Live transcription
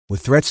With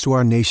threats to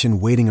our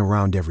nation waiting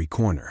around every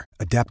corner,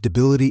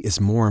 adaptability is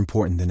more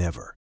important than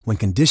ever. When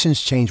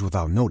conditions change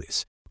without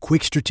notice,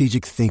 quick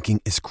strategic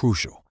thinking is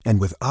crucial.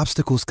 And with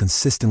obstacles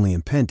consistently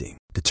impending,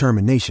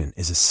 determination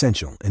is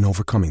essential in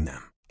overcoming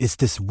them. It's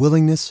this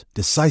willingness,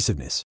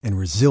 decisiveness, and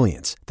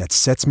resilience that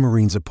sets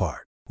Marines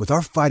apart. With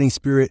our fighting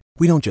spirit,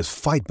 we don't just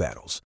fight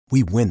battles,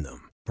 we win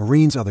them.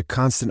 Marines are the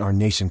constant our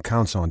nation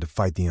counts on to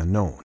fight the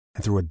unknown.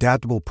 And through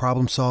adaptable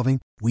problem solving,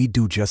 we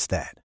do just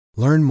that.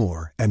 Learn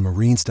more at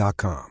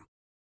marines.com.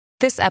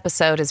 This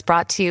episode is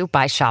brought to you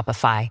by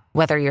Shopify.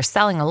 Whether you're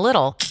selling a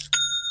little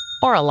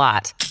or a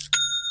lot,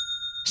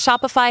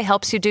 Shopify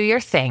helps you do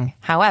your thing,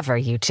 however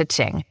you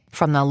cha-ching.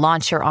 From the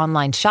launch your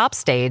online shop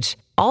stage,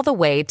 all the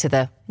way to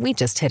the we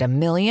just hit 1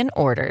 million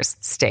orders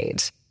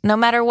stage. No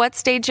matter what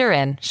stage you're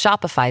in,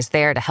 Shopify's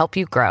there to help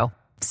you grow.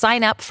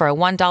 Sign up for a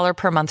 $1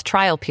 per month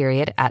trial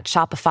period at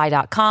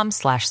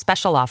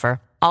shopify.com/special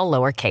offer, all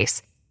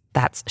lowercase.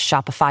 That's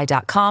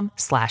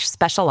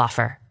shopify.com/special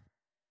offer.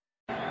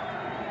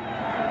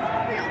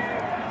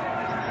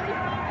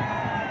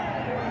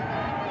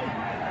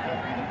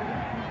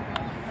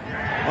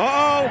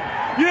 Uh-oh!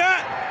 Yeah!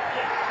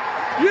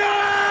 Yeah!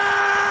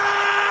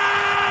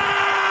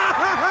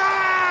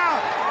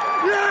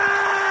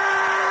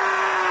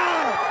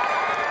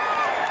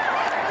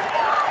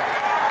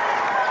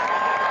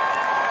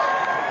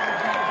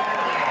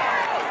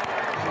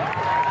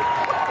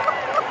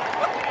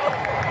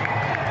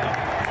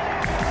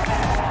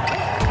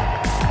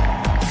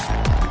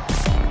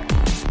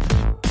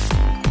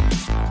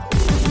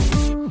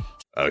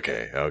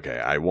 Okay.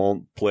 I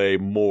won't play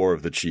more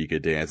of the Chica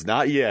dance.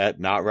 Not yet.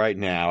 Not right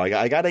now.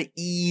 I gotta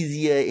ease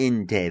you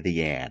into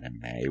the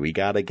anime. We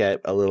gotta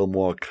get a little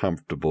more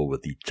comfortable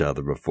with each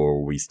other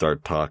before we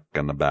start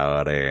talking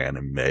about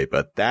anime.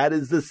 But that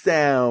is the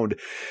sound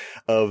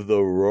of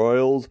the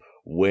Royals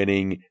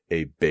winning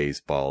a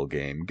baseball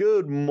game.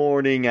 Good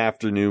morning,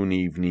 afternoon,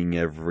 evening,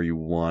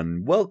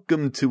 everyone.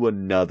 Welcome to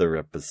another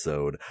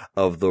episode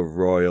of the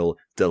Royal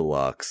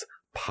Deluxe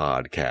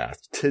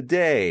Podcast.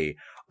 Today,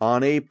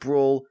 on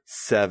April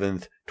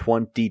 7th,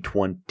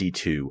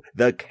 2022,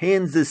 the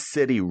Kansas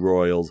City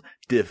Royals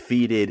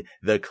defeated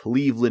the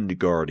Cleveland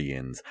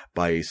Guardians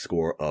by a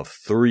score of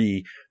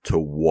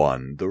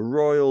 3-1. The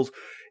Royals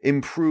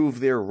improve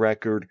their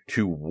record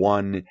to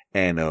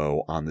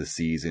 1-0 on the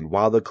season,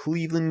 while the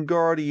Cleveland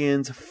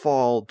Guardians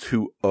fall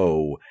to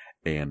 0-1.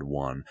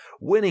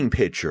 Winning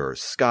pitcher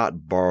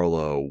Scott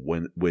Barlow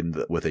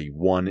with a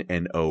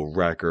 1-0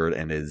 record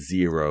and a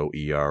 0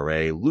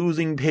 ERA.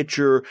 Losing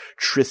pitcher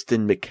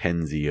Tristan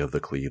McKenzie of the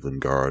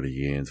Cleveland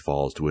Guardians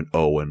falls to an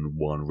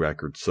 0-1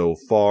 record so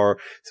far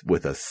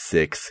with a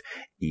 6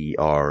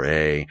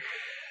 ERA.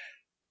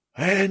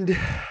 And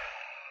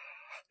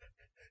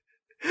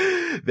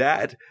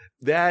that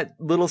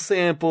little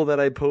sample that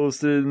I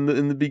posted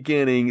in the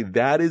beginning,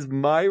 that is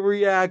my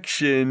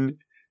reaction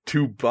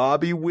to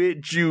Bobby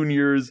Witt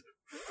Jr.'s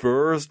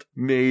first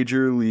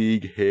major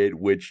league hit,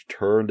 which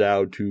turned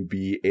out to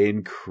be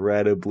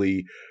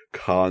incredibly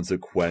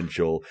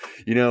consequential.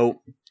 You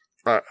know,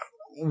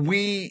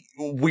 we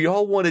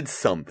all wanted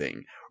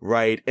something,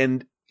 right?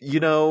 And, you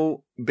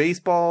know,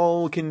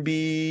 baseball can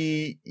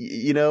be,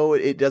 you know,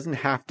 it doesn't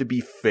have to be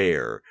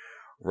fair,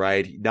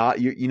 right?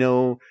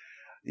 Even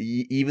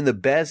the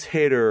best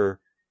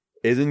hitter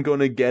isn't going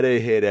to get a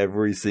hit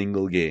every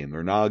single game.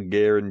 They're not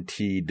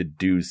guaranteed to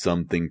do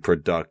something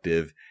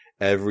productive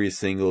every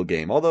single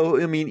game.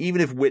 Although, I mean,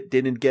 even if Witt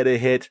didn't get a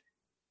hit,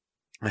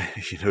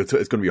 you know, it's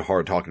going to be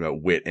hard talking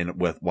about Witt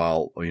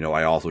while, you know,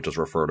 I also just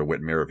refer to Whit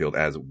Merrifield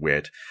as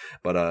Witt.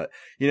 But,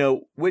 you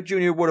know, Witt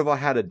Jr. would have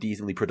had a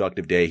decently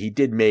productive day. He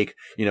did make,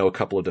 you know, a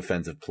couple of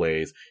defensive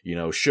plays, you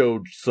know,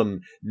 showed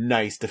some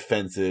nice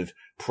defensive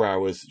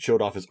prowess,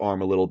 showed off his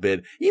arm a little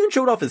bit, even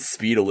showed off his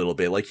speed a little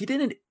bit. Like, he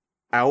didn't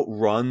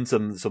outrun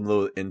some of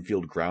those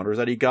infield grounders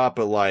that he got,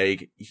 but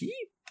like he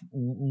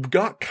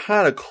got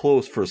kind of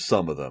close for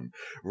some of them,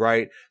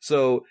 right?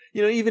 So,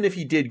 you know, even if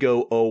he did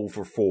go 0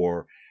 for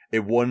 4,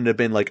 it wouldn't have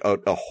been like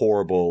a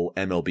horrible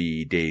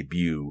MLB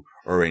debut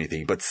or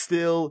anything, but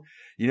still,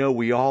 you know,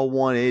 we all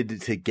wanted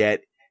to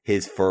get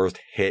his first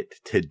hit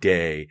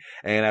today.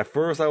 And at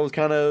first I was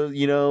kind of,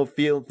 you know,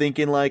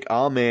 thinking like,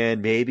 oh man,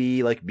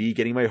 maybe like me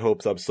getting my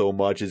hopes up so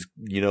much is,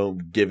 you know,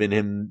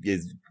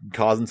 is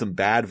causing some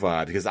bad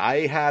vibes, because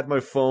I had my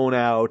phone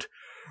out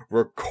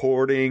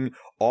recording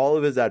all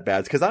of his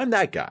at-bats, because I'm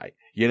that guy.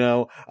 You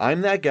know, I'm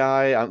that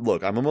guy.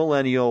 Look, I'm a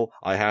millennial.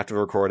 I have to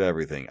record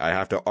everything. I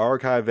have to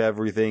archive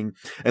everything.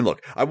 And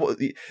look,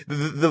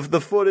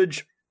 the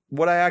footage,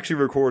 what I actually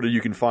recorded,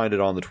 you can find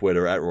it on the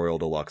Twitter at Royal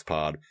Deluxe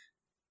Pod.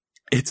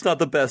 It's not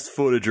the best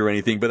footage or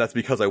anything, but that's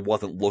because I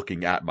wasn't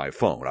looking at my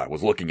phone. I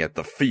was looking at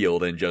the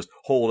field and just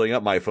holding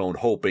up my phone,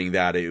 hoping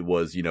that it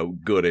was, you know,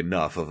 good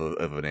enough of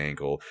an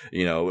angle,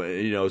 you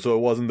know, so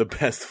it wasn't the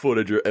best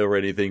footage or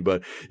anything,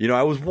 but, you know,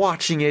 I was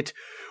watching it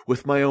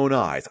with my own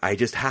eyes. I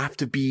just have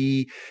to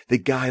be the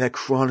guy that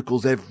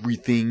chronicles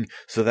everything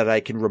so that I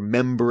can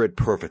remember it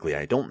perfectly.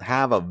 I don't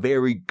have a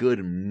very good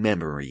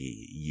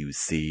memory, you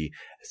see.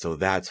 So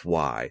that's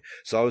why.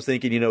 So I was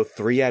thinking,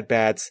 3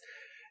 at-bats,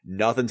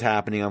 nothing's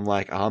happening. I'm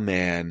like, oh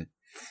man,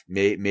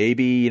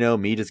 maybe,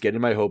 me just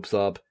getting my hopes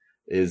up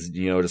is,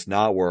 just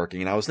not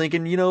working. And I was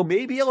thinking,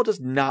 maybe I'll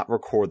just not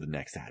record the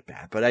next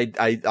at-bat. But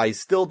I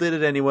still did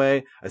it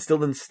anyway. I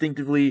still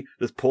instinctively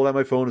just pulled out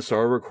my phone and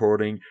started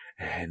recording.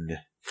 And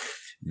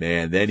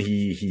man, then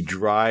he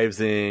drives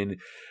in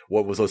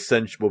what was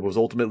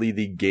ultimately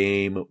the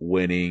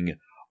game-winning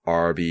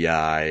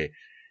RBI.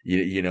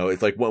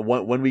 It's like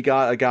when we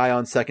got a guy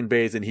on second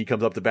base and he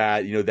comes up to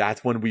bat,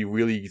 that's when we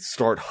really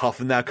start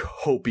huffing that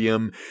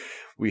hopium.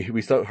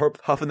 We start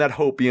huffing that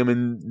hopium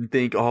and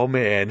think, oh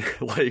man,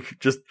 like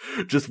just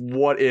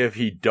what if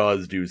he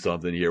does do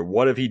something here?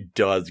 What if he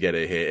does get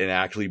a hit and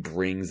actually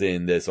brings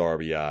in this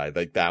RBI?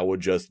 Like that would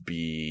just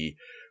be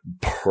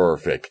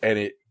perfect.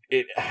 And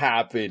it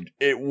happened.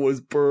 It was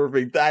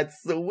perfect. That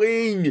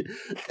swing,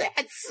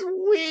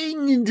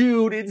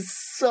 dude.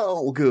 It's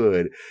so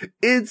good.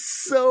 It's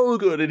so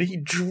good. And he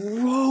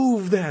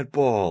drove that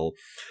ball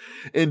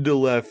into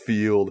left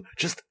field.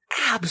 Just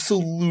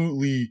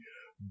absolutely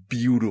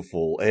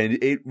beautiful.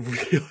 And it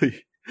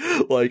really,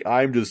 like,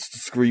 I'm just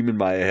screaming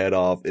my head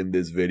off in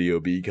this video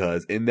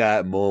because in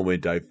that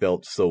moment I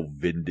felt so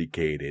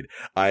vindicated.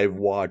 I've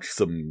watched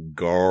some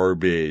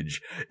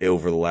garbage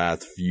over the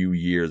last few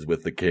years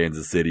with the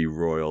Kansas City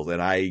Royals,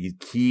 and I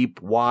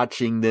keep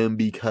watching them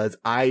because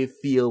I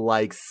feel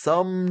like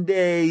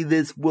someday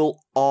this will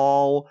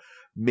all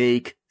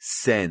make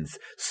sense.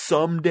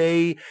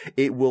 Someday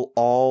it will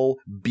all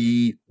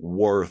be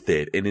worth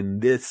it. And in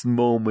this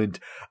moment,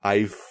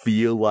 I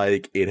feel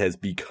like it has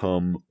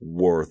become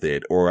worth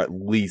it. Or at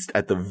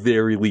the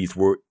very least,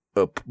 we're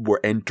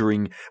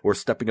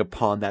stepping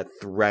upon that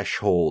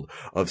threshold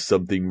of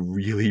something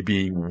really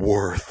being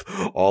worth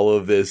all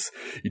of this,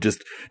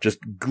 just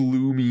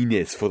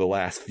gloominess for the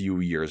last few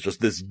years, just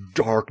this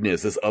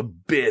darkness, this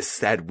abyss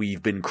that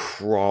we've been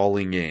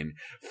crawling in.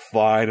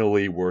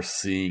 Finally, we're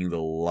seeing the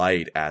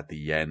light at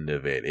the end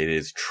of it. It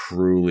is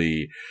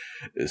truly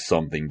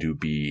something to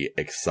be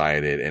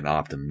excited and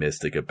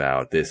optimistic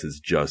about.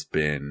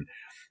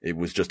 It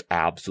was just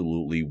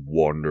absolutely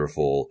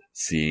wonderful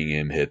seeing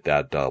him hit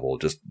that double.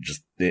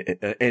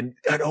 And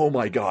oh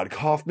my God,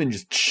 Kaufman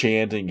just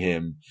chanting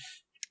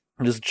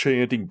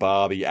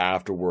Bobby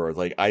afterwards.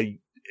 Like I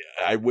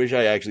wish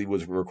I actually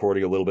was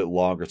recording a little bit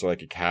longer so I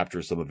could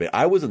capture some of it.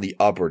 I was in the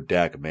upper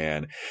deck,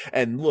 man.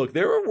 And look,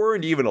 there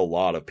weren't even a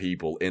lot of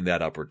people in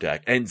that upper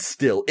deck. And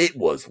still, it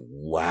was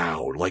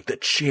loud. Like the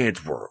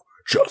chants were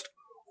just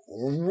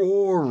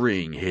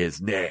roaring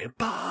his name.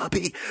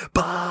 Bobby,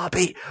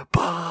 Bobby,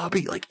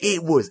 Bobby. Like,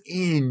 it was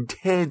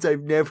intense.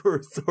 I've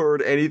never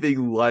heard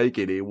anything like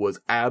it. It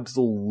was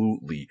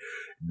absolutely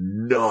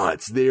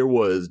nuts. There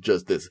was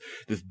just this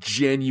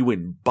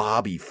genuine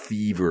Bobby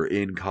fever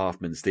in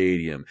Kauffman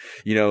Stadium.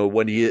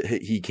 When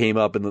he came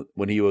up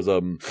when he was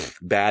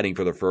batting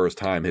for the first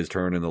time, his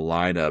turn in the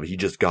lineup, he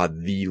just got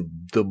the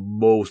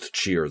most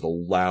cheers, the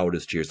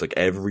loudest cheers. Like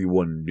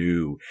everyone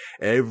knew,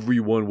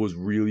 everyone was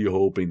really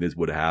hoping this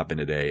would happen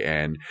today.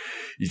 And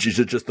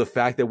just the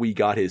fact that we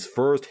got his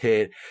first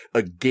hit,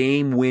 a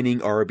game-winning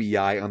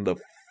RBI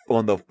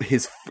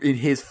in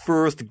his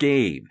first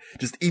game,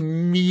 just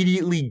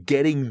immediately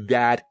getting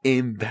that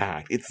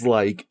impact. It's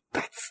like,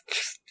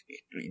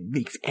 it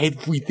makes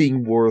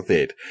everything worth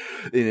it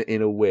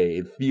in a way.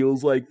 It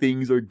feels like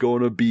things are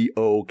gonna be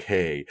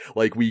okay.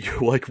 We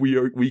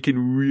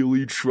can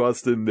really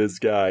trust in this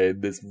guy,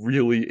 and this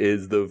really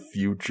is the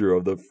future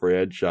of the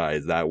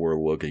franchise that we're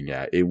looking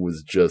at. It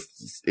was just,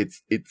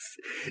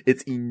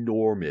 it's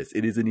enormous.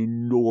 It is an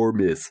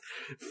enormous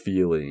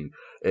feeling,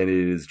 and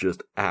it is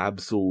just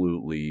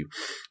absolutely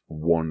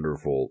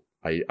wonderful.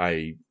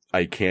 I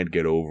can't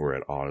get over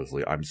it,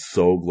 honestly. I'm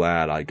so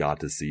glad I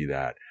got to see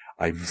that.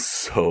 I'm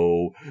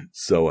so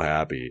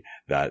happy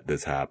that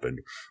this happened.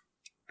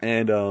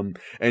 And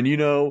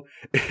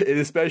it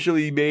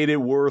especially made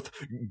it worth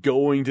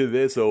going to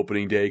this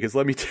opening day, because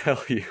let me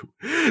tell you,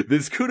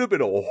 this could have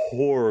been a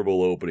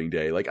horrible opening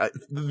day. Like,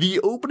 the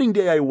opening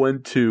day I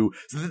went to,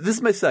 so this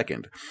is my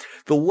second.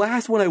 The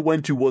last one I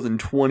went to was in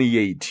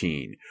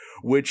 2018,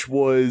 which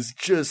was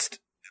just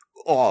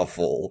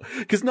awful,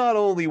 because not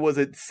only was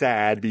it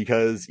sad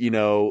because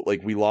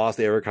we lost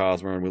Eric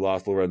Hosmer and we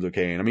lost Lorenzo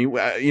Cain. I mean,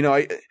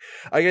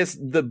 I guess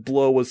the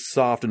blow was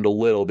softened a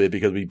little bit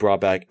because we brought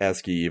back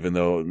Esky, even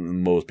though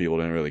most people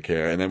didn't really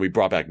care, and then we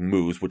brought back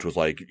Moose, which was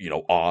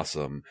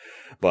awesome.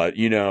 But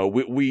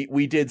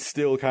we did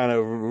still kind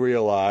of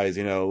realize,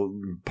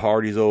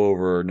 party's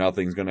over,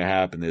 nothing's gonna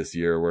happen this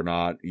year. We're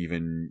not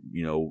even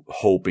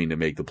hoping to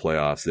make the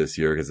playoffs this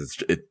year,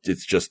 because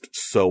it's just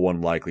so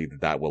unlikely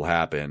that will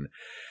happen.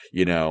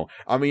 I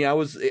mean, I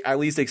was at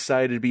least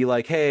excited to be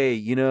like, hey,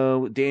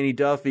 Danny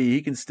Duffy,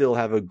 he can still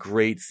have a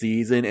great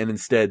season. And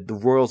instead, the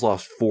Royals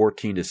lost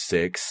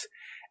 14-6.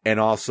 And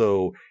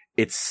also,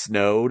 it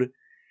snowed.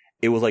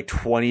 It was like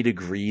 20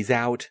 degrees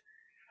out.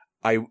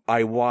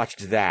 I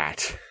watched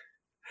that.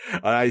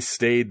 I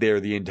stayed there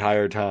the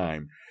entire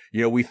time.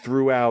 You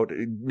know,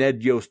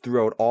 Ned Yost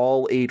threw out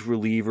all 8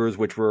 relievers,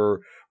 which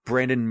were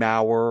Brandon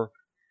Maurer,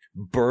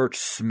 Burt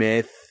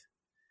Smith,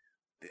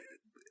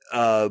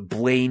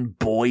 Blaine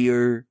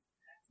Boyer,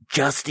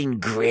 Justin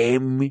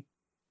Grimm.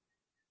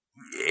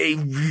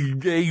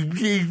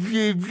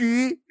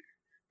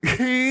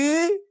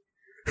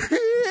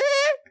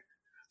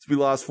 We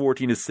lost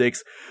 14-6.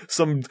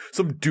 Some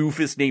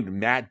doofus named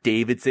Matt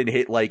Davidson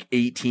hit like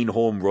 18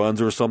 home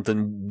runs or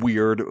something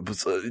weird. It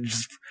was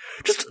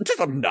just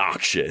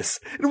obnoxious.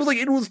 It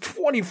was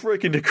 20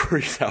 freaking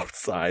degrees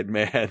outside,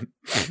 man.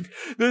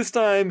 This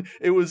time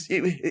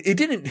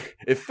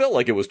it felt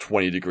like it was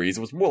 20 degrees.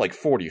 It was more like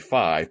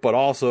 45, but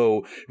also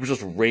it was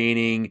just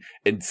raining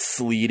and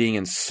sleeting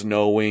and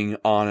snowing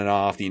on and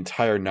off the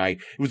entire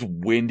night. It was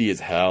windy as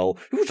hell.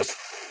 It was just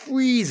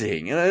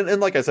freezing. And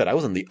like I said, I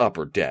was in the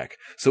upper deck.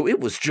 So it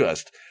was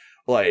just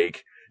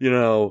like,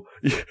 you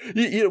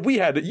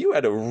had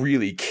to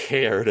really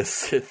care to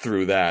sit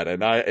through that.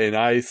 And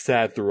I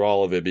sat through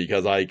all of it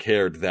because I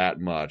cared that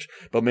much.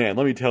 But man,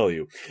 let me tell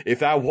you, if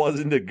that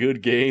wasn't a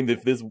good game,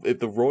 if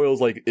the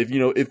Royals,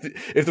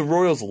 if the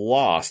Royals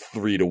lost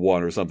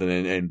 3-1 or something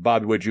and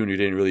Bobby Witt Jr.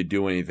 didn't really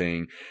do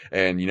anything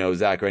and,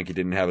 Zach Greinke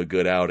didn't have a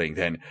good outing,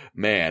 then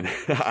man,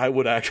 I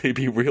would actually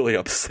be really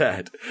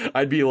upset.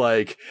 I'd be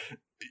like,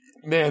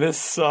 man, this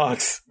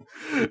sucks.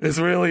 This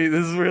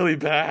is really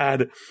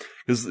bad.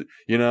 Because,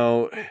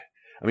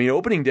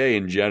 opening day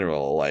in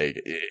general,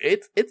 like,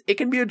 it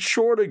can be a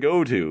chore to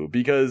go to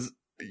because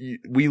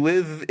we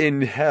live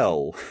in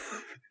hell.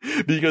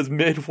 Because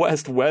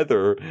Midwest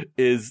weather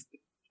is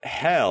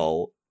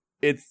hell.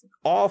 It's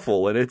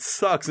awful and it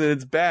sucks and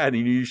it's bad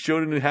and you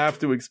shouldn't have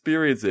to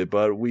experience it,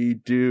 but we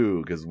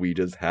do because we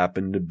just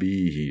happen to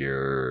be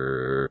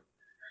here.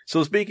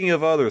 So speaking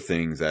of other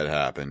things that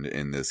happened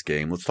in this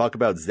game, let's talk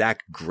about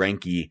Zach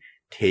Greinke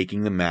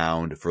taking the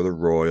mound for the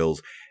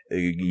Royals,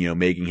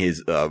 making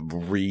his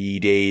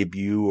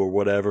re-debut or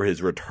whatever,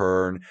 his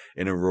return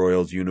in a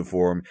Royals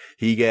uniform.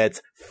 He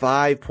gets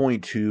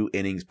 5.2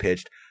 innings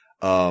pitched,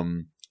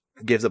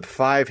 gives up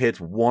 5 hits,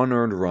 1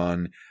 earned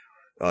run,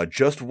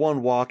 just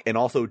 1 walk, and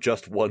also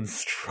just 1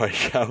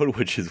 strikeout,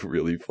 which is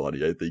really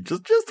funny, I think.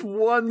 Just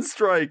 1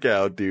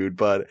 strikeout, dude,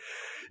 but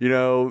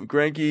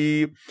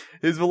Greinke,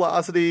 his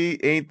velocity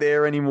ain't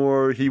there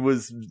anymore. He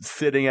was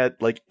sitting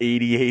at like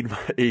 88,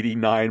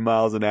 89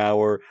 miles an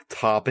hour,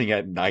 topping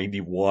at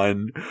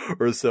 91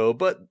 or so.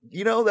 But,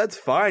 that's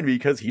fine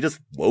because he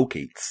just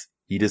locates.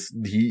 It's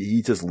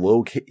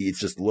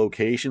just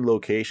location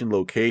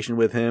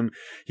with him.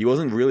 He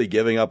wasn't really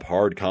giving up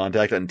hard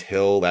contact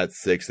until that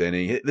 6th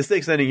inning. The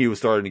 6th inning, he was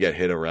starting to get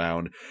hit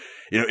around.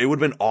 It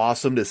would have been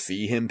awesome to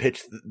see him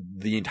pitch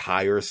the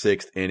entire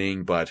 6th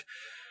inning, but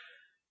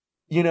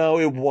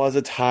it was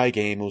a tie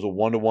game. It was a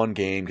 1-1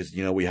 game because,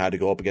 we had to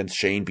go up against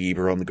Shane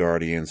Bieber on the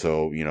Guardian.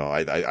 So,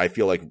 I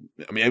feel like,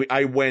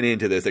 I went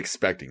into this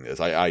expecting this.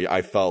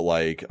 I felt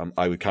like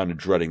I was kind of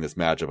dreading this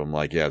matchup. I'm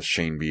like, yeah, it's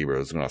Shane Bieber.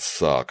 It's going to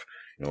suck.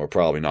 We're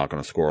probably not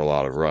going to score a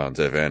lot of runs,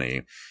 if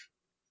any.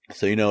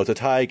 So, it's a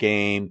tie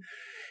game.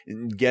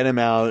 Get him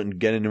out and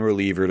get in a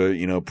reliever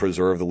to,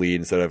 preserve the lead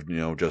instead of,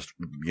 just,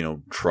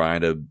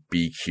 trying to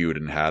be cute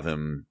and have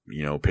him,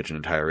 pitch an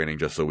entire inning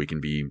just so we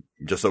can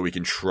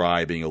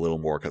try being a little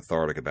more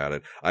cathartic about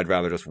it. I'd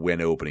rather just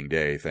win opening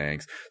day,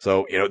 thanks.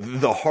 So,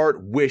 the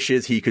heart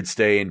wishes he could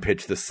stay and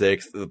pitch the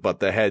 6th, but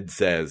the head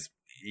says,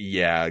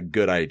 yeah,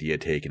 good idea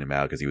taking him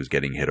out because he was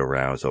getting hit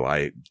around. So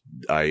I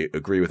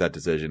agree with that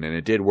decision, and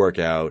it did work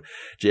out.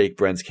 Jake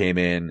Brentz came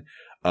in,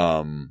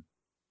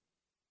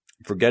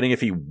 forgetting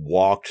if he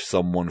walked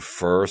someone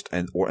first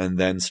and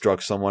then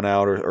struck someone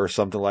out or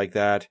something like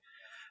that.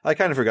 I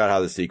kind of forgot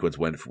how the sequence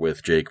went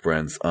with Jake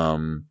Brentz.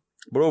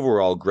 But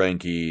overall,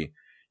 Greinke,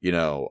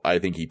 I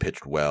think he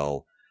pitched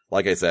well.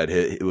 Like I said,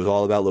 it was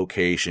all about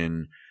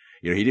location.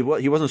 He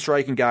wasn't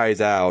striking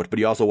guys out, but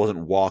he also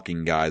wasn't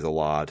walking guys a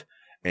lot.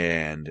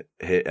 And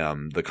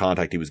the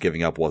contact he was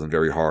giving up wasn't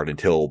very hard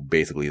until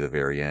basically the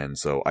very end.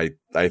 So I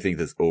think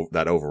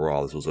that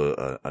overall this was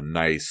a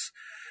nice,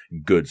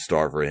 good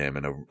start for him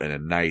and a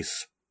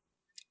nice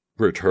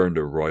return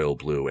to Royal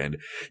Blue. And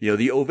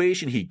the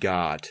ovation he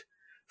got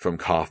from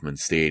Kauffman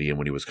Stadium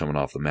when he was coming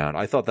off the mound,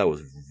 I thought that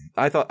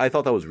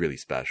was really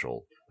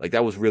special. Like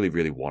that was really,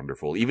 really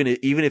wonderful. Even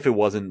if it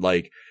wasn't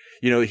like,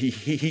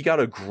 he got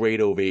a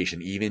great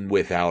ovation even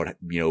without,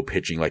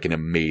 pitching like an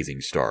amazing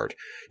start.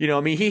 He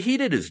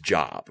did his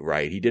job,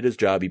 right? He did his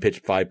job. He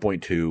pitched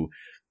 5.2,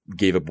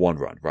 gave up 1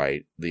 run,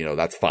 right?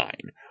 That's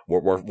fine.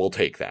 We'll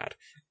take that.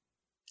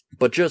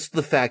 But just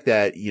the fact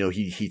that,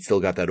 he still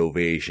got that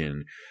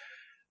ovation.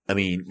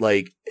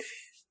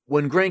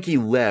 When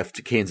Greinke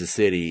left Kansas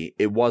City,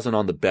 it wasn't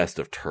on the best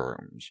of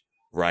terms,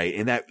 right?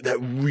 And that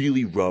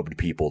really rubbed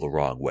people the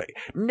wrong way.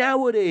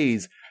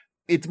 Nowadays,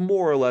 it's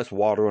more or less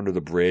water under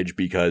the bridge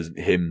because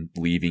him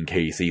leaving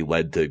KC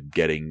led to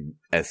getting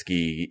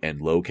Eski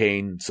and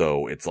Locane.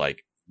 So it's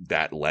like,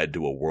 that led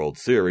to a World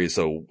Series.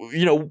 So,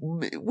 you know,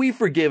 we've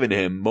forgiven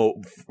him.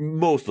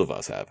 Most of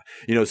us have.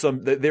 You know,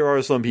 there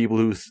are some people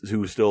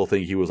who still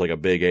think he was like a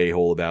big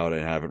a-hole about it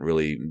and haven't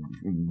really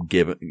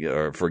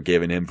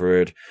forgiven him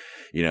for it.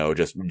 You know,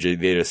 they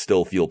just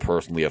still feel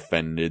personally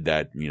offended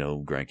that, you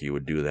know, Greinke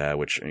would do that,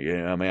 which,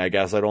 I mean, I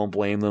guess I don't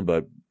blame them,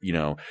 but, you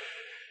know,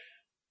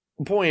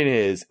 the point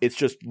is, it's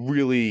just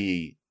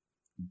really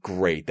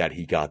great that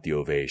he got the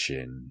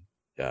ovation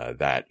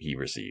that he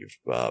received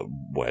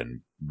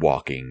when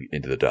walking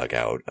into the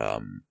dugout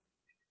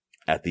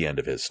at the end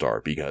of his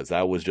start, because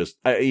that was just,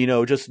 you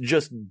know, just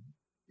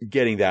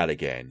getting that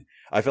again.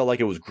 I felt like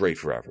it was great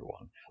for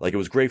everyone. Like, it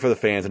was great for the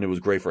fans, and it was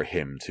great for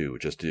him too,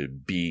 just to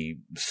be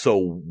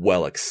so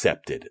well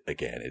accepted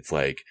again. It's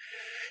like,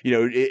 you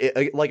know,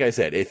 like I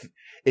said, if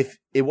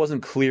it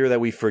wasn't clear that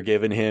we've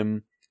forgiven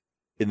him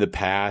in the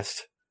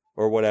past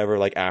or whatever,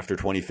 like after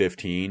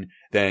 2015,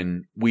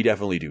 then we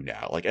definitely do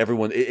now. Like,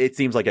 everyone, it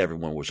seems like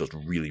everyone was just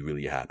really,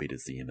 really happy to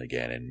see him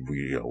again. And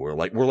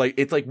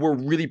we're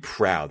really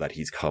proud that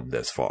he's come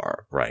this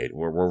far, right?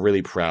 We're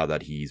really proud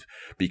that he's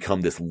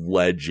become this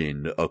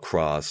legend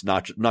across,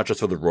 not just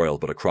for the Royals,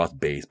 but across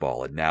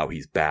baseball. And now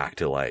he's back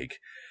to, like,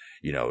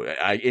 you know,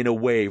 in a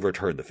way,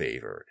 return the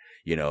favor,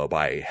 you know,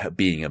 by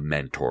being a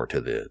mentor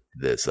to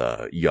this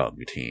young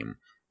team.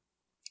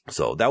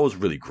 So that was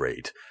really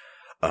great.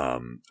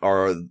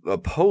 Our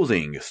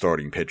opposing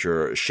starting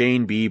pitcher,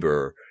 Shane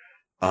Bieber,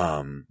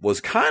 was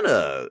kind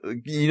of,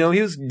 you know,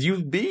 he was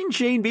being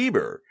Shane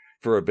Bieber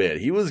for a bit.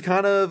 He was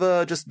kind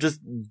of, just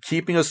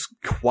keeping us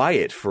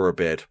quiet for a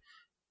bit.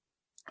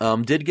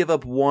 Did give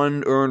up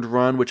one earned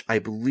run, which I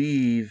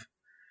believe,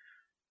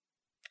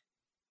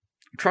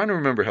 I'm trying to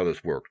remember how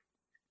this worked.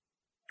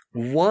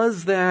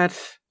 Was that,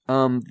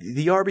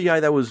 the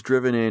RBI that was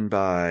driven in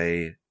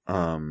by,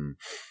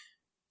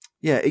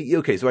 yeah,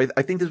 okay, so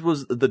I think this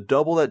was the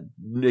double that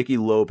Nicky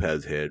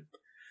Lopez hit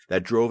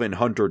that drove in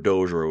Hunter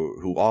Dozier,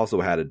 who also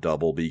had a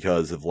double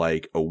because of,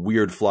 like, a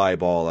weird fly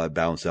ball that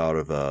bounced out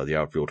of the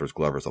outfielder's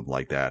glove or something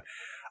like that.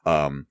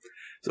 So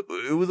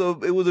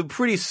it was a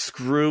pretty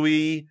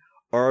screwy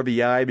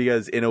RBI,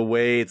 because in a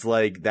way it's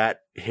like that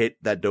hit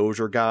that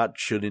Dozier got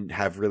shouldn't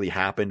have really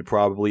happened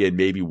probably, and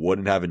maybe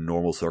wouldn't have in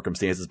normal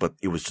circumstances, but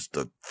it was just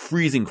a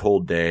freezing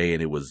cold day,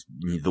 and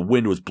the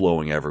wind was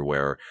blowing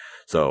everywhere.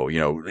 So, you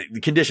know, the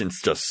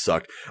conditions just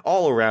sucked.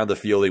 All around, the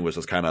fielding was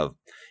just kind of,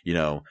 you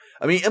know,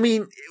 I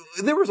mean,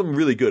 there were some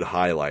really good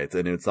highlights,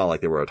 and it's not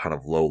like there were a ton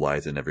of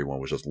lowlights and everyone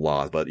was just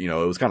lost, but, you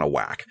know, it was kind of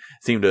whack.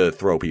 Seemed to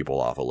throw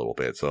people off a little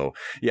bit. So,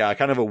 yeah,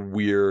 kind of a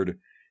weird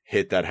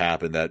hit that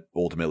happened that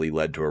ultimately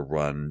led to a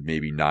run,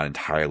 maybe not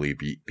entirely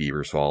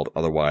Bieber's fault.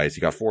 Otherwise,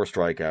 he got 4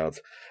 strikeouts.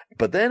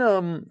 But then,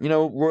 you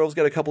know, Royals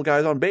get a couple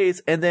guys on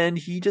base, and then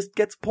he just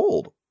gets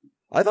pulled.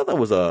 I thought that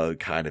was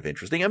kind of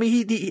interesting. I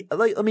mean, he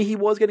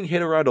was getting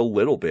hit around a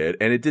little bit,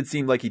 and it did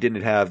seem like he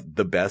didn't have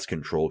the best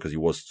control because he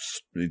was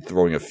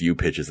throwing a few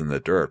pitches in the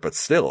dirt. But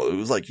still, it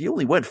was like he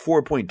only went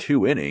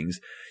 4.2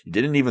 innings. He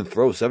didn't even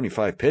throw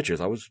 75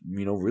 pitches. I was,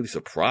 you know, really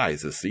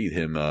surprised to see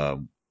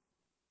him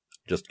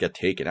just get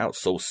taken out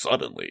so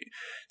suddenly.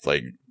 It's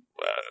like,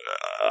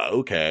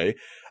 okay.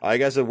 I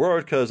guess it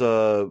worked because,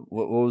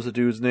 what was the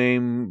dude's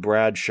name?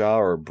 Brad Shaw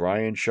or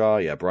Brian Shaw?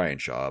 Yeah, Brian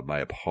Shaw. My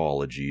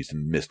apologies,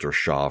 Mr.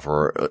 Shaw,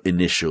 for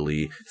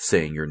initially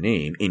saying your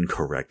name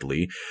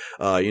incorrectly.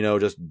 You know,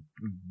 just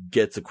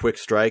gets a quick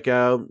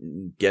strikeout,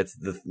 gets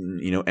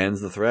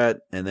ends the threat,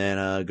 and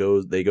then,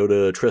 they go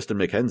to Tristan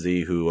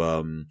McKenzie, who,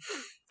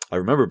 I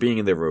remember being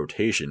in their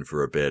rotation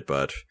for a bit,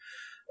 but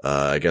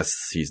I guess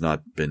he's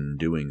not been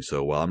doing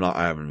so well.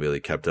 I haven't really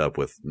kept up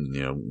with,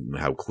 you know,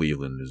 how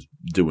Cleveland is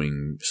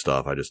doing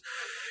stuff. I just,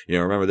 you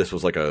know, remember this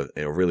was like a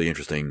really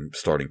interesting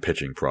starting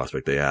pitching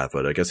prospect they have,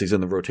 but I guess he's in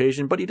the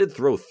rotation, but he did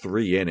throw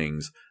 3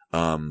 innings,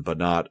 but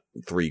not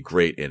 3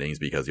 great innings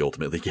because he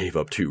ultimately gave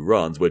up 2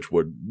 runs, which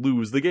would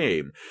lose the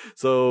game.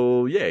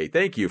 So, yay.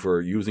 Thank you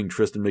for using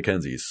Tristan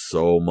McKenzie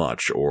so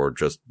much, or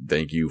just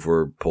thank you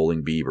for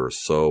pulling Bieber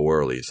so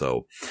early.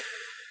 So,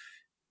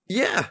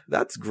 yeah,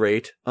 that's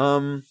great.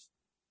 But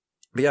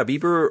yeah,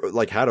 Bieber,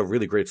 like, had a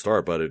really great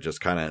start, but it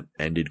just kind of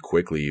ended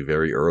quickly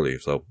very early.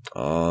 So,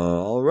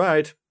 all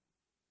right.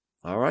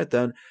 All right,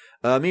 then.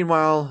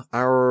 Meanwhile,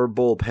 our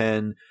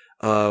bullpen,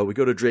 we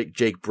go to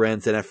Jake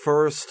Brentz, and at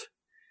first,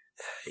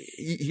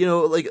 you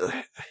know, like,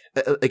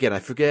 again, I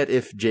forget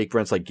if Jake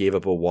Brentz, like, gave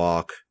up a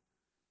walk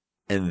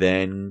and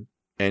then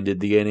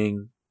ended the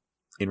inning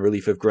in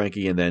relief of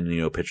Greinke, and then, you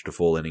know, pitched a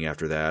full inning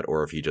after that,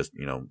 or if he just,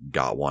 you know,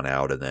 got one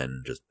out and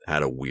then just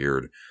had a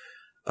weird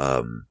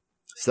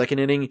second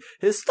inning.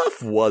 His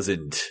stuff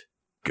wasn't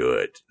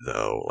good,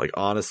 though. Like,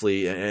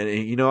 honestly, and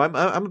you know,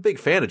 I'm a big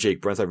fan of Jake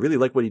Brentz. I really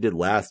like what he did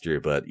last year,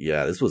 but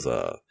yeah, this was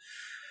it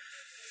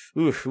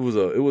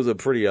was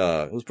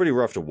pretty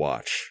rough to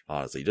watch,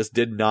 honestly. It just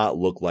did not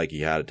look like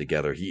he had it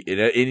together. And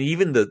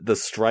even the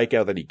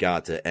strikeout that he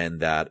got to end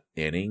that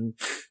inning,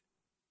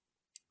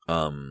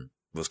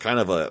 was kind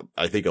of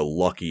I think a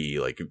lucky,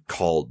 like,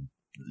 called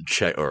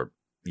check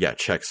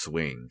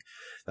swing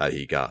that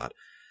he got.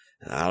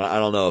 I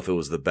don't know if it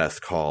was the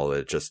best call.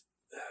 It just,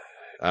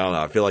 I don't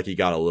know. I feel like he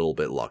got a little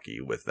bit lucky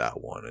with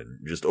that one. And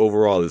just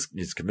overall,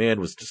 his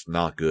command was just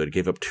not good. He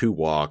gave up 2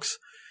 walks,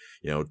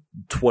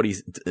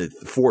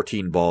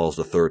 14 balls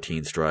to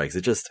 13 strikes.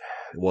 It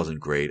wasn't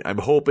great. I'm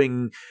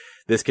hoping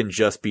this can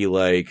just be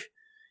like,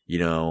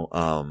 it's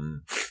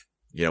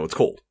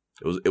cold.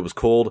 It was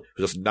cold.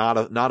 It was just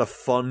not a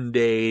fun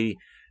day,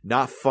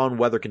 not fun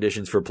weather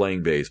conditions for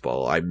playing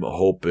baseball. I'm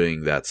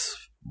hoping that's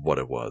what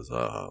it was.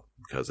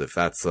 Because if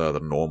that's the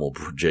normal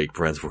Jake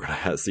Prince we're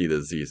gonna see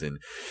this season,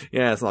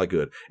 yeah, it's not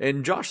good.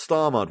 And Josh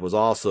Stallmont was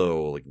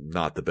also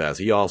not the best.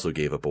 He also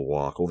gave up a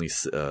walk, only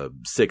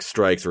 6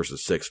 strikes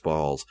versus 6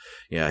 balls.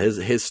 Yeah,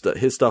 his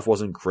stuff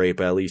wasn't great,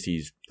 but at least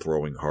he's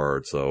throwing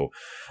hard. So,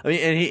 I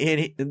mean, and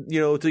he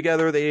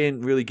together they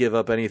didn't really give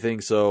up anything.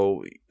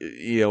 So,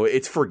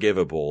 it's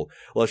forgivable.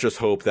 Let's just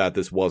hope that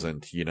this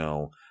wasn't,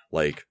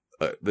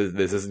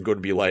 this isn't going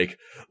to be like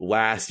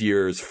last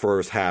year's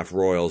first half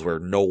Royals where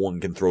no one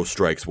can throw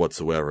strikes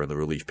whatsoever and the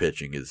relief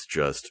pitching is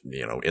just,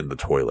 in the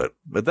toilet.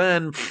 But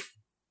then,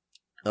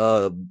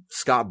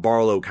 Scott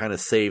Barlow kind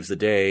of saves the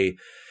day.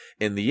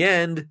 In the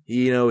end,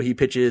 he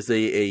pitches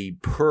a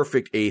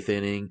perfect 8th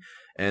inning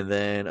and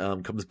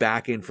then, comes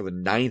back in for the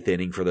 9th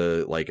inning for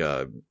the,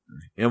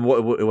 it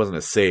wasn't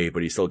a save,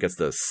 but he still gets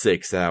the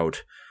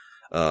 6-out,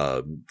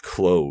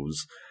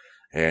 close.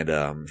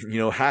 And,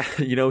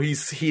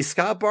 he's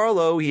Scott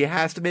Barlow. He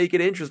has to make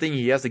it interesting.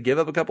 He has to give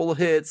up a couple of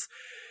hits,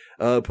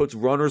 puts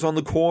runners on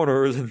the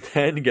corners and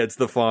then gets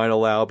the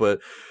final out.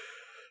 But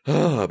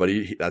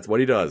that's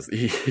what he does.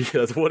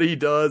 That's what he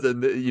does.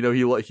 And,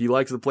 he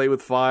likes to play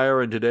with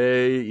fire. And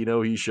today,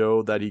 he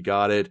showed that he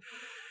got it.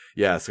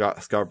 Yeah,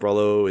 Scott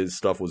Barlow, his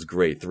stuff was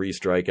great. 3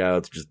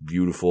 strikeouts, just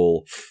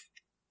beautiful.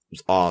 It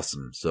was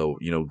awesome. So,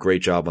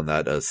 great job on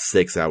that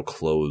 6-out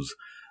close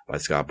by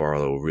Scott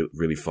Barlow.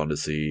 Really fun to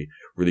see.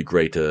 Really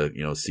great to,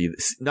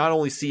 not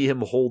only see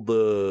him hold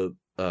the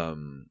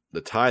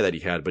tie that he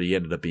had, but he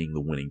ended up being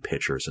the winning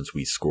pitcher since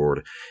we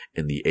scored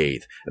in the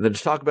 8th. And then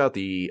to talk about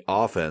the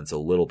offense a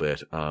little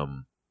bit, I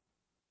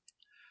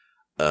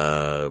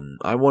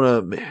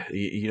want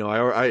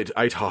to,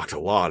 I talked a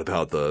lot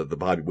about the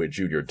Bobby Witt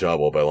Jr.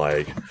 double, but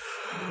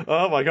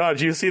oh my God,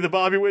 did you see the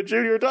Bobby Witt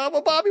Jr.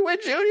 double? Bobby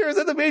Witt Jr. is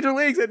in the major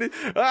leagues and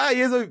he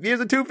has a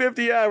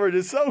 250 average.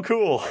 It's so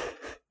cool.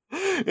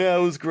 Yeah,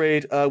 it was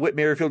great. Whit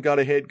Merrifield got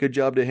a hit. Good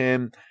job to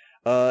him.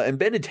 And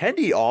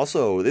Benintendi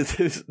also.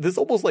 This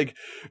almost like,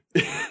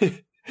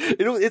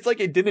 it's like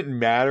it didn't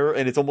matter.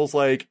 And it's almost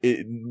like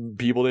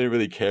people didn't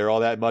really care all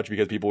that much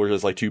because people were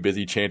just too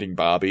busy chanting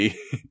Bobby.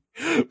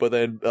 But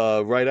then,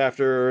 right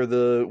after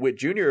the Witt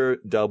Jr.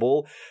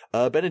 double,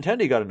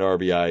 Benintendi got an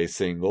RBI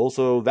single.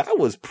 So that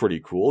was pretty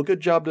cool. Good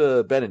job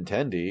to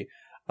Benintendi.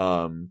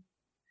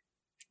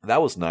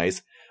 That was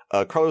nice.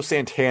 Carlos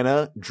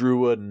Santana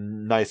drew a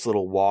nice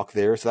little walk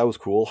there, so that was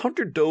cool.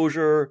 Hunter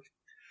Dozier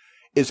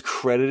is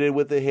credited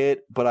with the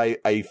hit, but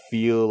I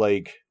feel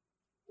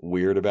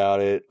weird about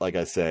it. Like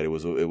I said, it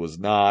was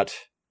not.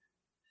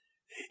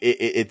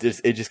 It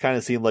just kind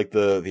of seemed like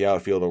the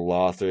outfielder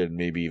lost it and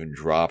maybe even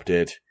dropped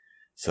it.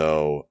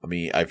 So I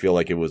mean, I feel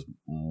like it was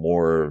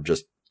more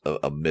just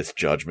a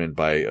misjudgment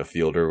by a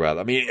fielder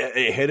rather. I mean,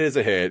 a hit is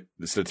a hit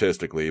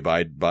statistically,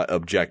 by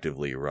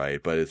objectively,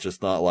 right? But it's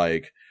just not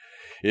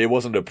it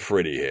wasn't a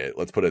pretty hit,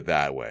 let's put it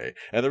that way.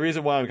 And the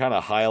reason why I'm kind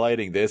of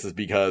highlighting this is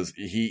because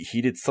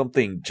he did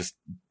something just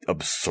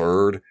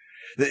absurd.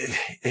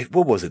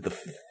 What was it, the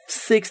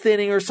 6th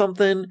inning or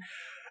something?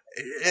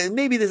 And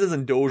maybe this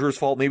isn't Dozier's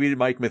fault. Maybe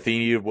Mike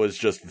Matheny was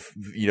just,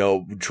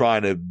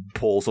 trying to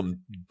pull some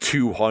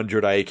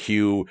 200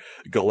 IQ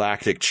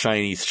galactic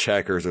Chinese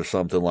checkers or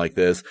something like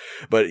this.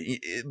 But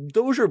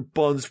Dozier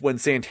bunts when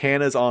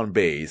Santana's on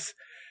base.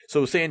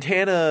 So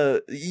Santana,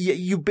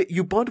 you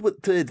bunt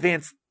to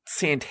advance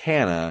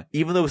Santana,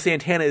 even though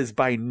Santana is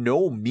by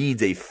no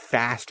means a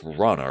fast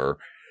runner.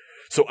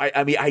 So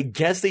I mean, I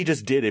guess they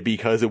just did it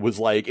because it was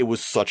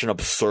such an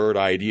absurd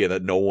idea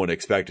that no one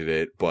expected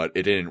it, but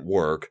it didn't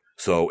work.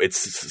 So it's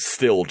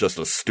still just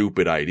a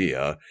stupid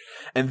idea.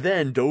 And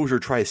then Dozier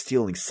tries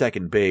stealing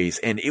second base,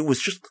 and it was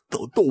just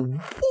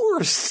the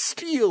worst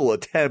steal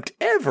attempt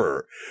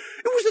ever.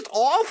 It was just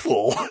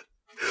awful.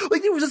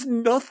 There was just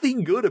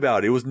nothing good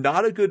about it. It was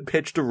not a good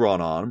pitch to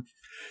run on.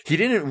 He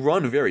didn't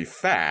run very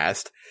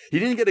fast. He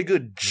didn't get a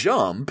good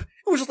jump.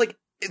 It was just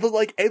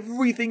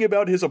everything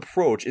about his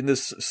approach in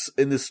this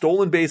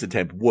stolen base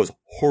attempt was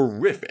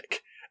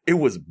horrific. It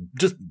was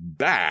just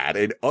bad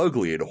and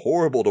ugly and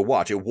horrible to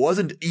watch. It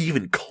wasn't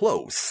even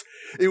close.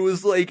 It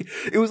was like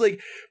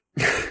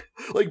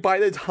by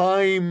the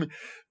time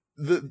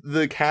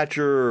the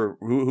catcher,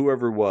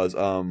 whoever it was,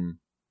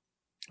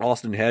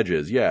 Austin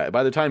Hedges, yeah,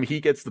 by the time he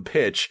gets the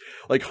pitch,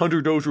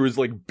 Hunter Dozier is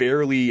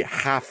barely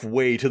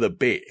halfway to the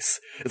base.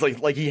 It's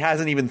like he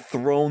hasn't even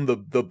thrown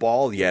the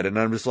ball yet, and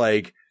I'm just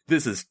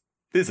this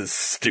is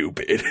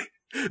stupid.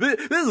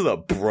 This is a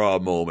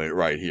bruh moment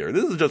right here.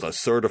 This is just a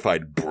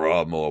certified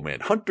bruh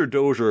moment. Hunter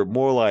Dozier,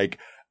 more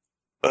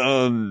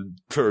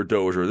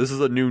Dozier. This is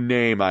a new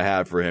name I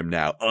have for him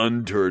now.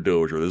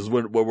 Dozier. This is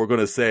what we're going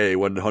to say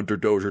when Hunter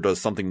Dozier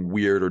does something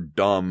weird or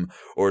dumb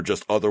or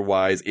just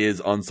otherwise is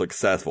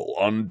unsuccessful.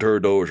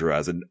 Dozier,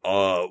 as in,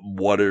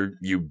 what are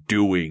you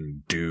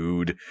doing,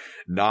 dude?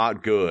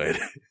 Not good.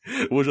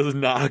 Which is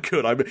not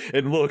good. I'm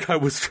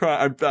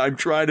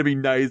trying to be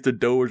nice to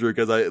Dozier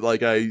because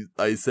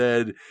I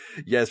said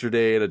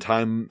yesterday in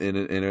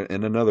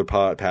another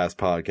past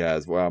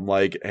podcast where I'm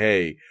like,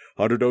 hey,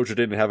 Hunter Dozier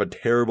didn't have a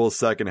terrible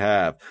second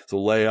half,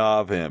 so lay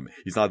off him.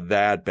 He's not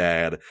that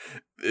bad.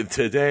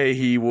 Today I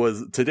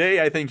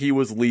think he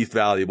was least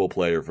valuable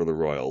player for the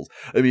Royals.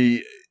 I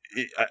mean,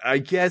 I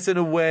guess in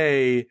a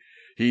way,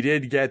 he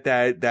did get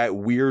that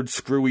weird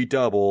screwy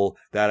double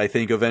that I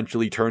think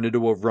eventually turned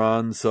into a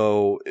run,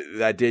 so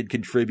that did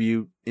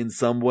contribute in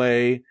some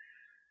way.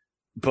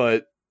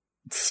 But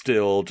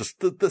still, just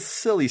the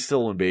silly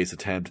stolen base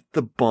attempt,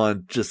 the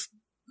bunt, just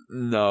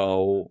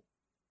no.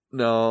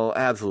 No,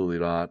 absolutely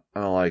not.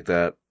 I don't like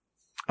that.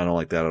 I don't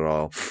like that at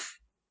all.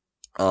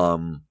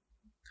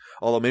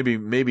 Although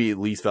maybe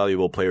least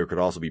valuable player could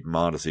also be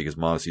Mondesi, because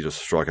Mondesi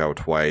just struck out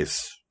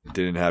twice.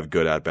 Didn't have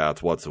good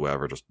at-bats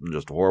whatsoever.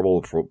 Just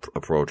horrible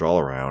approach all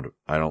around.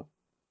 Yeah,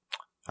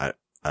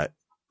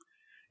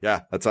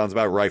 that sounds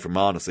about right for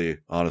Mondesi,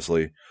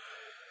 honestly.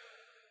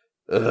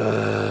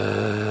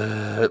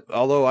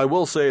 Although I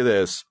will say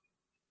this.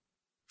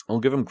 I'll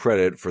give him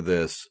credit for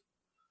this.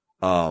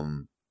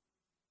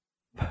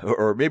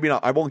 Or maybe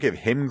not, I won't give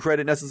him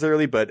credit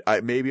necessarily, but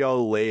maybe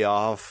I'll lay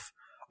off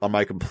on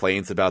my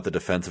complaints about the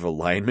defensive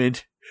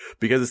alignment,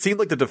 because it seemed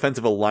like the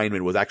defensive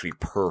alignment was actually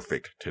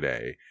perfect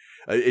today.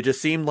 It just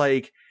seemed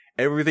like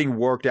everything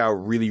worked out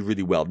really,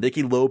 really well.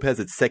 Nicky Lopez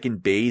at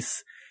second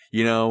base,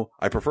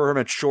 I prefer him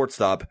at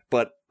shortstop,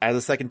 but as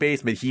a second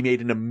baseman, he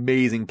made an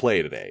amazing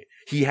play today.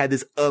 He had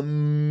this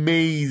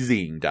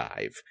amazing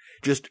dive.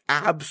 Just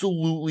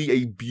absolutely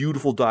a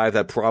beautiful dive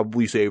that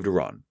probably saved a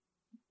run.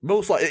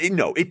 Most likely,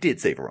 no, it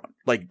did save a run.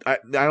 Like, I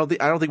don't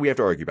think we have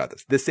to argue about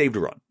this. This saved a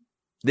run.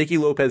 Nicky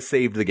Lopez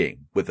saved the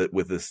game with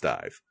this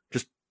dive.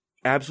 Just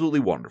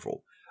absolutely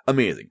wonderful.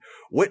 Amazing.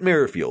 Witt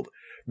Merrifield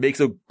makes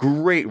a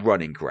great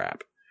running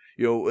grab.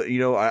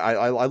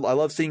 I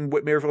love seeing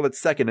Witt Merrifield at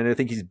second, and I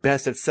think he's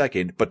best at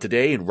second, but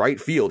today in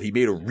right field, he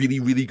made a really,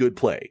 really good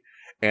play.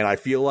 And I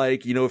feel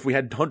like, if we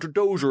had Hunter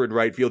Dozier in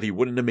right field, he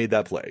wouldn't have made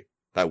that play.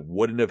 That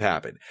wouldn't have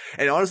happened.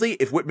 And honestly,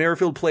 if Witt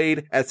Merrifield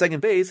played at second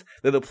base,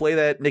 then the play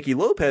that Nicky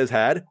Lopez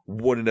had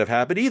wouldn't have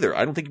happened either.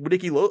 I don't think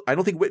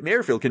Witt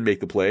Merrifield can make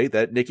the play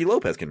that Nicky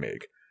Lopez can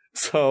make.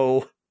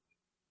 So,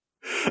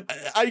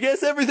 I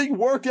guess everything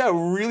worked out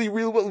really,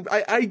 really well.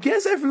 I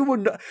guess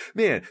everyone,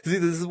 man, see,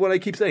 this is what I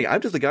keep saying.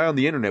 I'm just a guy on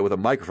the internet with a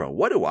microphone.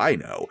 What do I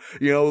know?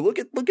 Look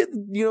at,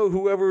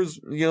 whoever's,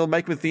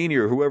 Mike Matheny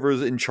or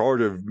whoever's in charge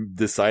of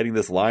deciding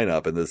this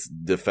lineup and this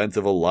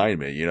defensive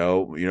alignment,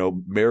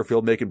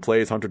 Merrifield making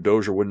plays Hunter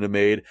Dozier wouldn't have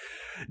made,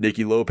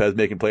 Nicky Lopez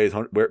making plays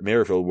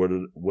Merrifield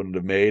wouldn't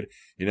have made,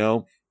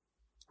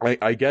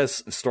 I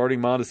guess starting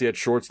Mondesi at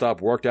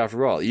shortstop worked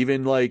after all.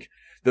 Even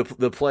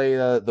the play,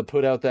 the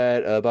put out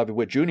that Bobby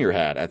Witt Jr.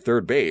 had at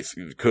third base.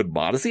 Could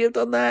Mondesi have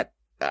done that?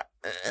 I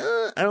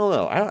don't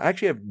know. I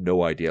actually have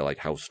no idea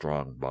how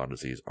strong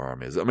Mondesi's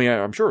arm is. I mean,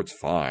 I'm sure it's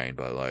fine,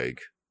 but I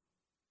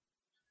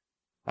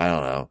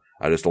don't know.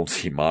 I just don't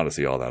see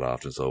Mondesi all that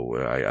often, so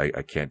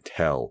I can't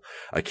tell.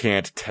 I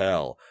can't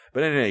tell.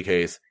 But in any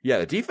case, yeah,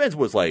 the defense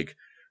was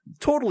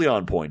totally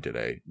on point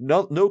today.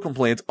 No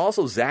complaints.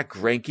 Also, Zach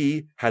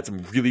Greinke had some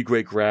really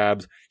great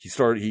grabs. He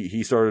started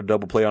a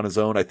double play on his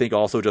own. I think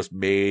also just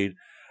made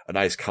a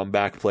nice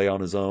comeback play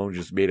on his own.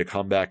 Just made a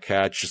comeback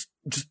catch.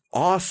 Just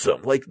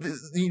awesome.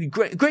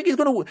 Greinke's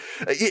gonna.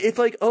 It's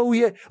oh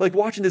yeah.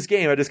 Watching this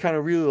game, I just kind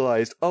of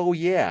realized, oh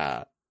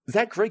yeah,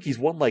 Zach Greinke's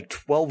won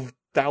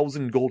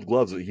 12,000 Gold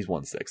Gloves. He's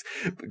won 6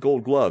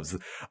 Gold Gloves.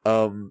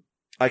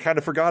 I kind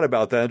of forgot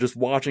about that. Just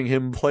watching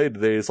him play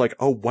today, it's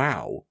oh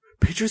wow.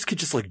 Pitchers could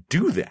just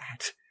do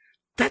that.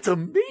 That's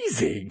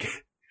amazing.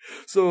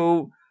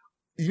 So,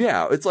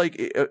 yeah, it's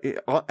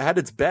at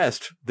its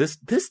best, this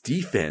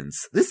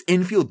defense, this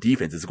infield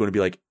defense is going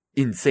to be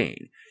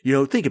insane.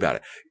 Think about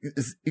it.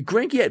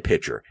 Greinke at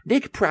pitcher,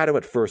 Nick Pratto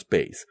at first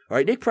base. All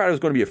right, Nick Pratto is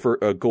going to be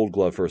a Gold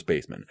Glove first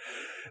baseman.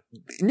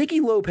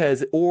 Nicky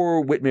Lopez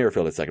or Witt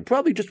Merrifield at second.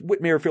 Probably just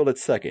Witt Merrifield at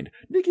second.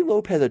 Nicky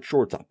Lopez at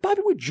shortstop.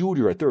 Bobby Witt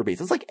Jr. at third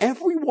base. It's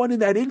everyone in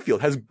that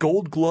infield has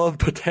Gold Glove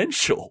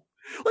potential.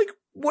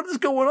 What is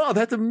going on?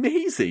 That's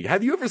amazing.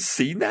 Have you ever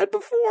seen that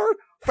before?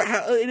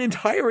 An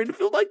entire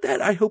infield like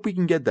that? I hope we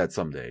can get that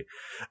someday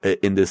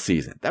in this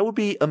season. That would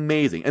be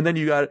amazing. And then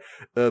you got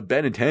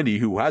Benintendi,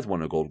 who has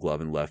won a Gold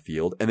Glove in left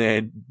field, and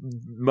then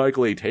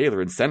Michael A.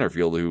 Taylor in center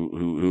field,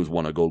 who's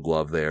won a Gold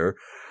Glove there.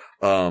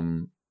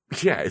 Yeah,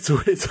 it's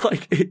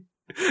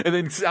and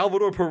then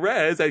Salvador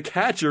Perez at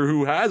catcher,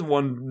 who has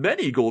won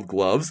many Gold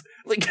Gloves.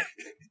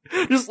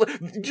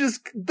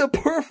 Just the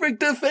perfect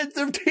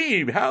defensive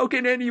team. How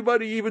can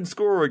anybody even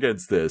score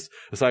against this?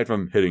 Aside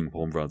from hitting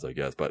home runs, I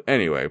guess. But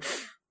anyway,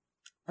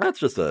 That's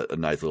just a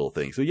nice little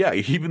thing. So yeah,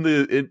 even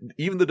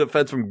the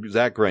defense from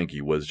Zach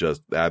Greinke was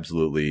just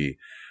absolutely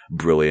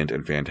brilliant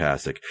and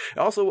fantastic.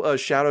 Also, a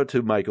shout out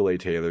to Michael A.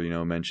 Taylor.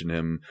 Mentioned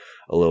him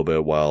a little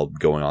bit while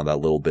going on that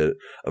little bit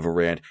of a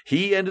rant.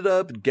 He ended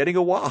up getting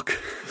a walk.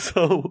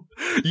 So,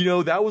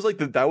 that was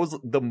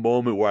the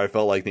moment where I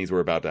felt like things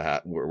were about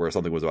to where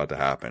something was about to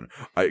happen.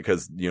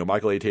 Because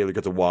Michael A. Taylor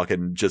gets a walk,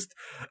 and just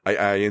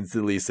I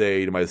instantly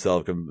say to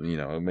myself,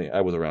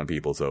 I was around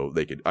people, so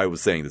I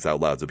was saying this out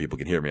loud so people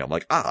can hear me. I'm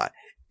like,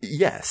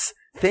 yes.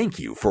 Thank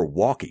you for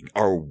walking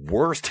our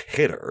worst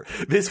hitter.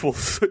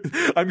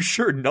 I'm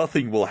sure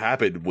nothing will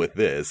happen with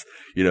this,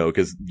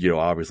 because,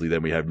 obviously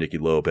then we have Nicky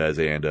Lopez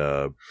and,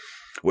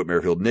 Whit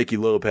Merrifield. Nicky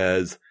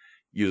Lopez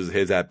uses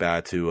his at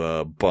bat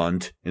to,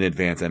 bunt and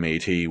advance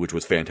MAT, which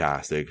was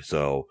fantastic.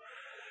 So,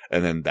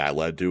 and then that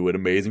led to an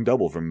amazing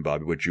double from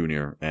Bobby Witt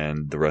Jr.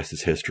 and the rest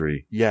is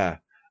history. Yeah.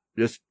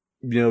 Just,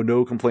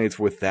 no complaints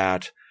with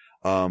that.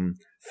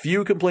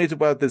 Few complaints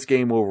about this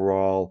game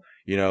overall.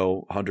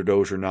 Hunter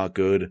Dozier, not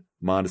good.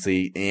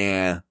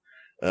 Mondesi,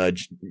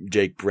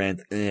 Jake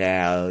Brent,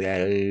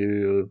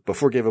 but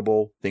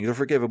forgivable. Things are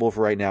forgivable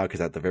for right now because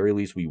at the very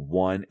least we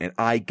won, and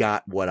I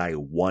got what I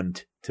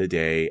want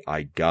today.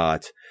 I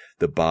got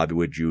the Bobby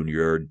Witt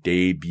Jr.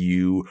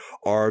 debut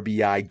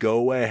RBI.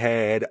 Go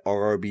ahead,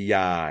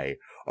 RBI.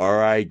 All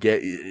right,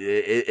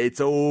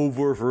 it's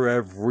over for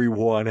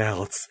everyone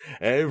else.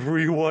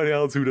 Everyone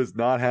else who does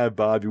not have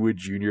Bobby Witt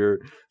Jr.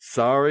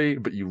 Sorry,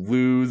 but you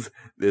lose.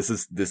 This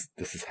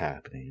is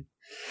happening.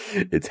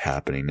 It's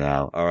happening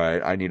now. All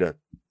right, I need to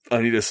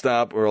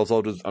stop, or else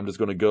I'm just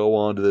going to go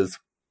on to this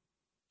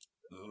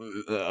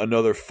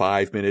another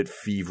 5-minute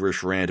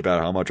feverish rant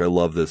about how much I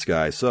love this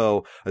guy.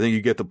 So I think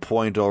you get the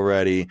point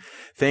already.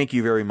 Thank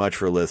you very much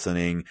for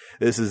listening.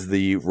 This is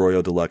the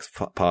Royal Deluxe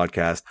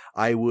podcast.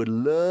 I would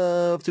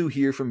love to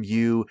hear from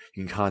you.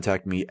 You can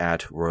contact me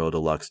at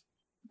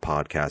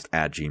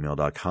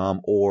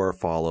royaldeluxepodcast@gmail.com or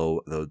follow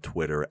the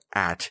Twitter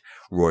at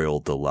Royal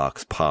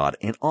Deluxe Pod,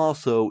 and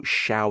also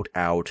shout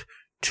out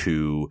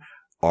to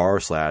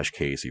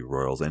r/Casey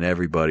Royals and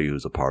everybody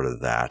who's a part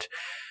of that.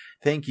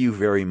 Thank you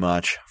very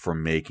much for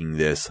making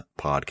this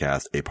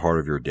podcast a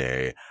part of your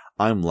day.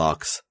 I'm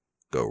Lux.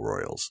 Go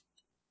Royals.